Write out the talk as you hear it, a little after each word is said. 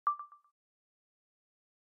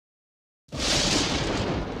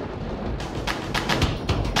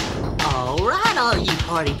all you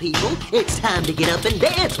party people. It's time to get up and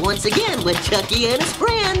dance once again with Chucky and his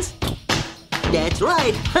friends. That's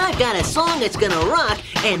right, I've got a song that's gonna rock,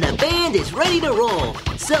 and the band is ready to roll.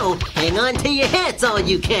 So, hang on to your hats, all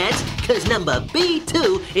you cats, cause number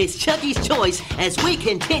B2 is Chucky's Choice as we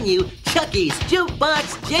continue Chucky's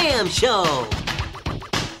Jukebox Jam Show.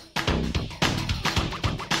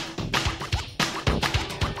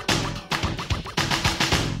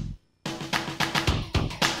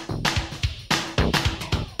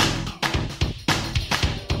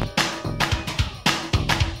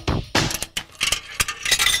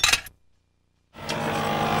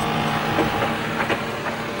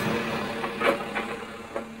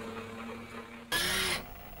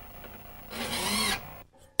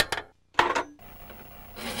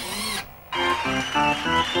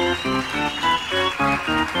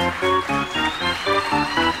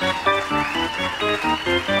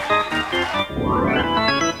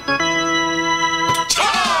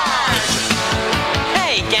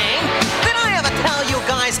 Hey gang, did I ever tell you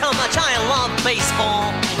guys how much I love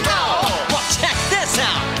baseball? No! Well, check this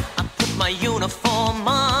out. I put my uniform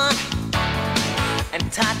on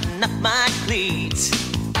and tighten up my cleats.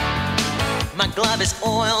 My glove is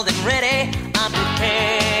oiled and ready. I'm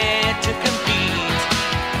prepared to compete.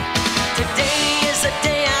 Today is the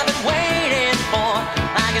day I've been waiting for.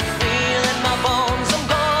 I can feel in my bones I'm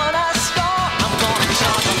gonna score. I'm gonna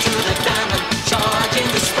charge onto the diamond, charge in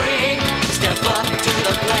the spring. Step up to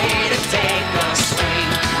the plate and take a swing.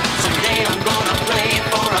 Someday I'm gonna play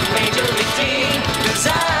for a major league team, 'cause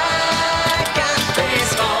I got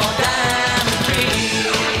baseball diamond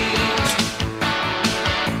dreams.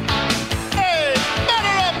 Hey,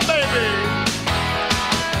 batter up, baby!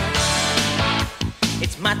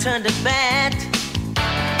 It's my turn to bat.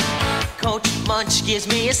 Coach Munch gives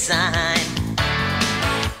me a sign.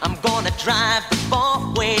 I'm gonna drive the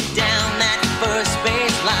ball way down that first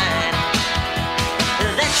base line.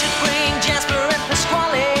 That should bring Jasper and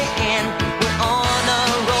Pasquale in. We're on a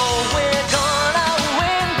roll, we're gonna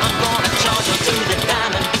win. I'm gonna charge onto the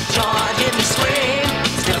diamond, charge in the swing.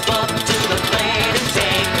 Step up to the plate and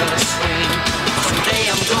take a swing. Someday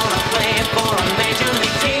I'm gonna play for a major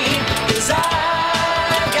league team, 'cause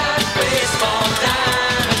I've got baseball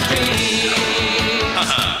diamond dreams.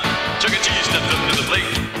 Chuck E. Cheese steps up to the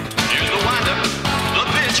plate. Here's the windup, the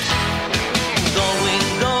pitch. Going,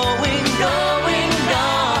 going, going,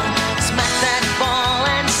 gone. Smack that ball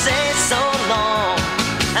and say so long.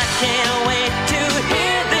 I can't wait to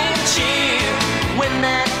hear them cheer when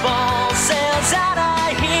that ball sails out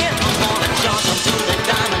of here. I'm gonna charge onto the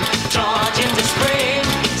diamond, charge in the spring.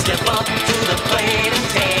 Step up to the plate and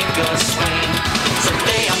take a swing.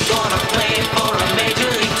 Someday I'm gonna play for a major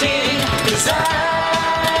league team, 'cause I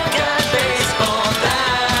got baseball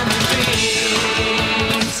diamond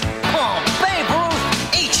dreams. Oh, Babe Ruth,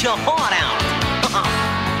 eat your heart out.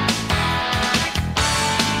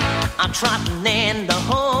 I'm trotting in the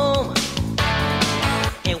home.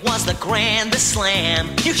 It was the grandest slam.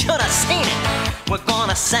 You should have seen it. We're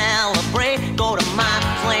gonna celebrate, go to my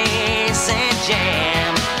place and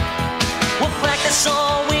jam. We'll practice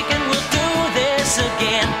all week and we'll do this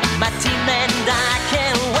again. My team and I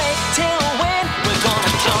can't wait till when. We're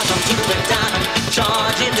gonna charge onto the diamond,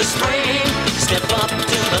 charge in the spring. Step up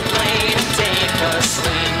to the plate and take a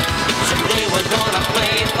swing. Someday we're gonna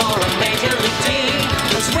play for a major league team,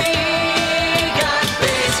 'cause we got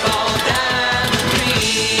baseball diamond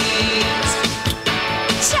dreams.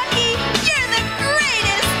 Chucky, you're the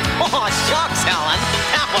greatest! Oh, shucks, Helen,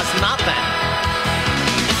 that was nothing.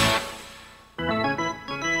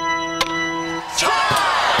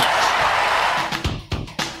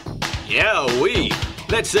 Yeah-wee!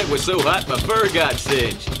 That set was so hot my fur got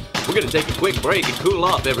singed. We're gonna take a quick break and cool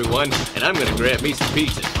off, everyone, and I'm gonna grab me some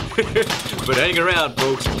pizza. But hang around,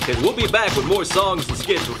 folks, because we'll be back with more songs and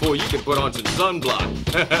skits before you can put on some sunblock.